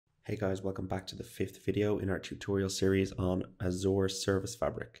Hey guys, welcome back to the 5th video in our tutorial series on Azure Service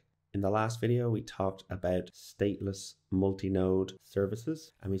Fabric. In the last video, we talked about stateless multi-node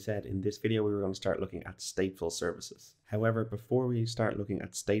services, and we said in this video we were going to start looking at stateful services. However, before we start looking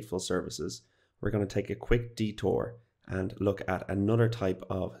at stateful services, we're going to take a quick detour and look at another type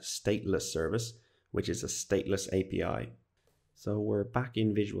of stateless service, which is a stateless API. So we're back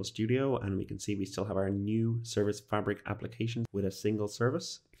in Visual Studio and we can see we still have our new Service Fabric application with a single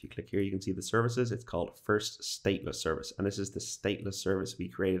service. If you click here, you can see the services. It's called First Stateless Service, and this is the stateless service we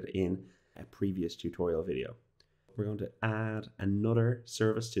created in a previous tutorial video. We're going to add another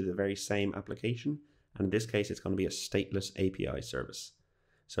service to the very same application, and in this case it's going to be a stateless API service.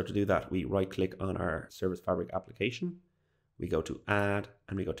 So to do that, we right click on our Service Fabric application, we go to Add,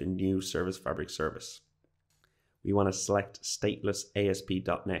 and we go to New Service Fabric Service. We want to select Stateless ASP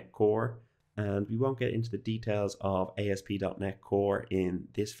 .NET Core, and we won't get into the details of ASP .NET Core in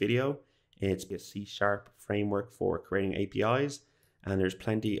this video. It's a C# framework for creating APIs, and there's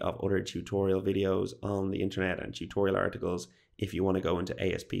plenty of other tutorial videos on the internet and tutorial articles if you want to go into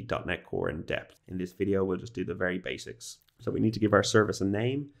ASP .NET Core in depth. In this video, we'll just do the very basics. So we need to give our service a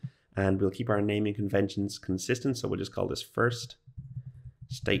name, and we'll keep our naming conventions consistent. So we'll just call this First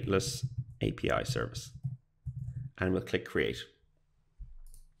Stateless API Service. And we'll click Create.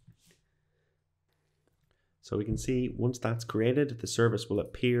 So we can see once that's created, the service will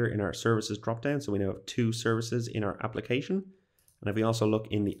appear in our services dropdown. So we now have 2 services in our application. And if we also look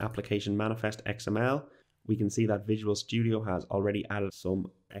in the application manifest XML, we can see that Visual Studio has already added some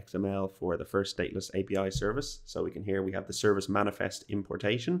XML for the First Stateless API service. So we can here we have the service manifest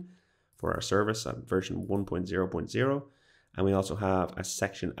importation for our service at version 1.0.0. And we also have a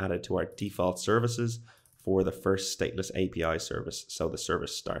section added to our default services for the First Stateless API service, so the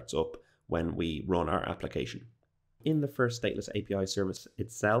service starts up when we run our application. In the First Stateless API service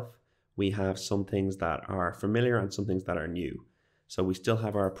itself, we have some things that are familiar and some things that are new. So we still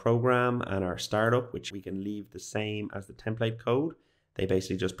have our program and our startup, which we can leave the same as the template code. They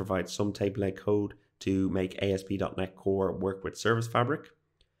basically just provide some template code to make ASP.NET Core work with Service Fabric.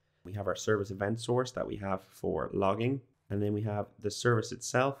 We have our service event source that we have for logging. And then we have the service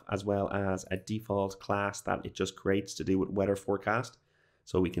itself, as well as a default class that it just creates to do with weather forecast.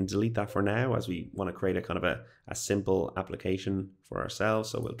 So we can delete that for now, as we want to create a kind of a simple application for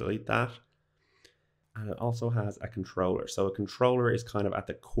ourselves. So we'll delete that. And it also has a controller. So a controller is kind of at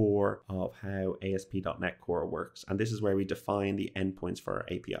the core of how ASP.NET Core works. And this is where we define the endpoints for our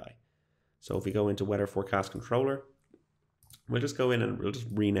API. So if we go into weather forecast controller, we'll just go in and we'll just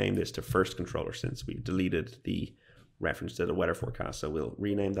rename this to first controller since we deleted the reference to the weather forecast. So we'll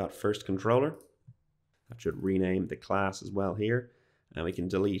rename that first controller. That should rename the class as well here. And we can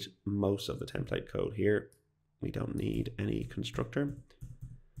delete most of the template code here. We don't need any constructor.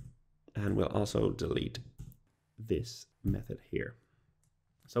 And we'll also delete this method here.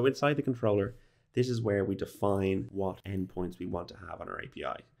 So inside the controller, this is where we define what endpoints we want to have on our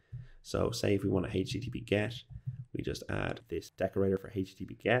API. So say if we want a HTTP GET, we just add this decorator for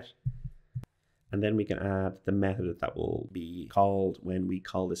HTTP GET. And then we can add the method that will be called when we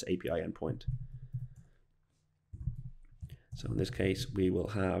call this API endpoint. So in this case, we will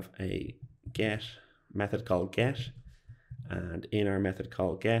have a get method called get. And in our method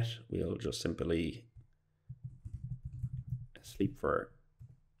called get, we'll just simply sleep for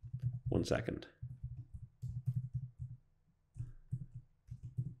 1 second.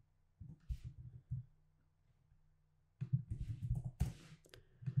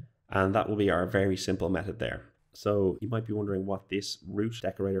 And that will be our very simple method there. So you might be wondering what this root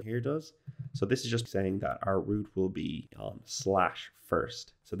decorator here does. So this is just saying that our root will be on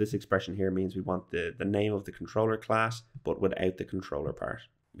 /first. So this expression here means we want the name of the controller class, but without the controller part.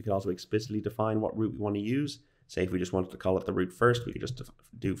 We could also explicitly define what root we want to use. Say if we just wanted to call it the root first, we could just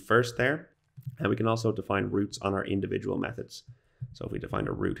do first there. And we can also define roots on our individual methods. So if we define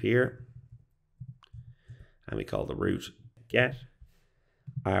a root here, and we call the root get,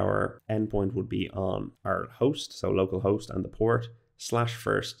 our endpoint would be on our host, so local host and the port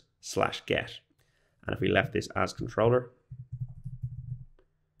 /first/get. And if we left this as controller,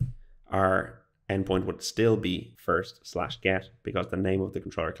 our endpoint would still be first/get because the name of the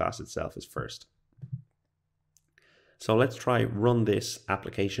controller class itself is first. So let's try run this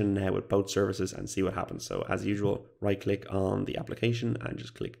application now with both services and see what happens. So as usual, right click on the application and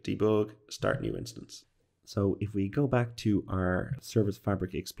just click debug, start new instance. So if we go back to our Service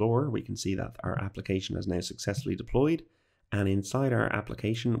Fabric Explorer, we can see that our application has now successfully deployed. And inside our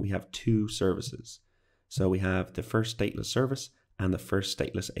application, we have 2 services. So we have the First Stateless Service and the First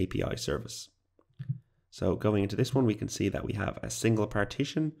Stateless API Service. So going into this one, we can see that we have a single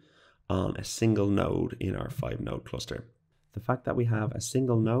partition on a single node in our 5-node cluster. The fact that we have a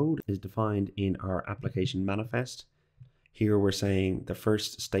single node is defined in our application manifest. Here we're saying the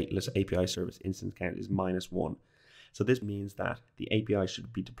first stateless API service instance count is -1. So this means that the API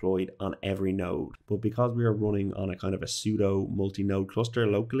should be deployed on every node. But because we are running on a kind of a pseudo multi-node cluster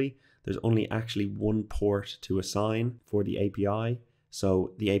locally, there's only actually one port to assign for the API.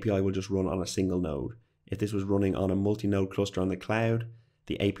 So the API will just run on a single node. If this was running on a multi-node cluster on the cloud,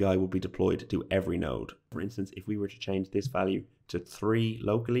 the API will be deployed to every node. For instance, if we were to change this value to 3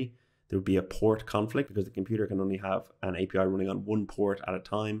 locally, there would be a port conflict because the computer can only have an API running on one port at a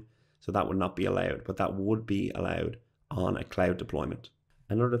time. So that would not be allowed, but that would be allowed on a cloud deployment.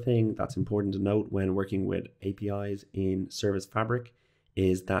 Another thing that's important to note when working with APIs in Service Fabric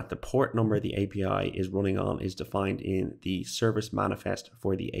is that the port number the API is running on is defined in the service manifest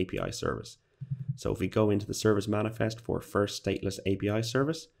for the API service. So if we go into the service manifest for first stateless API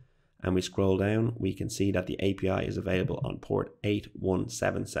service and we scroll down, we can see that the API is available on port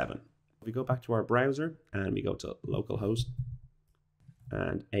 8177. If we go back to our browser and we go to localhost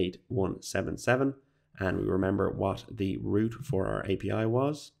and 8177 and we remember what the root for our API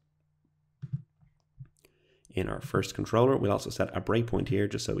was, in our first controller, we'll also set a breakpoint here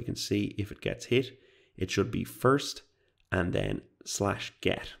just so we can see if it gets hit. It should be first and then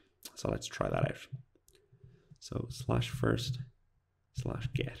 /get. So let's try that out. So /first/get.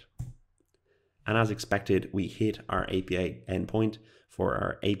 And as expected, we hit our API endpoint for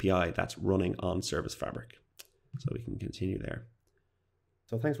our API that's running on Service Fabric. So we can continue there.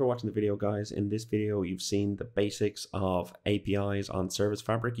 So thanks for watching the video, guys. In this video, you've seen the basics of APIs on Service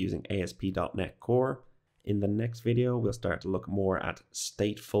Fabric using ASP .NET Core. In the next video, we'll start to look more at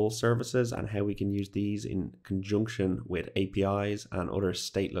stateful services and how we can use these in conjunction with APIs and other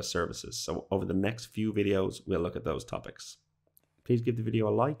stateless services. So over the next few videos, we'll look at those topics. Please give the video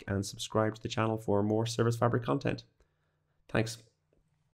a like and subscribe to the channel for more Service Fabric content. Thanks.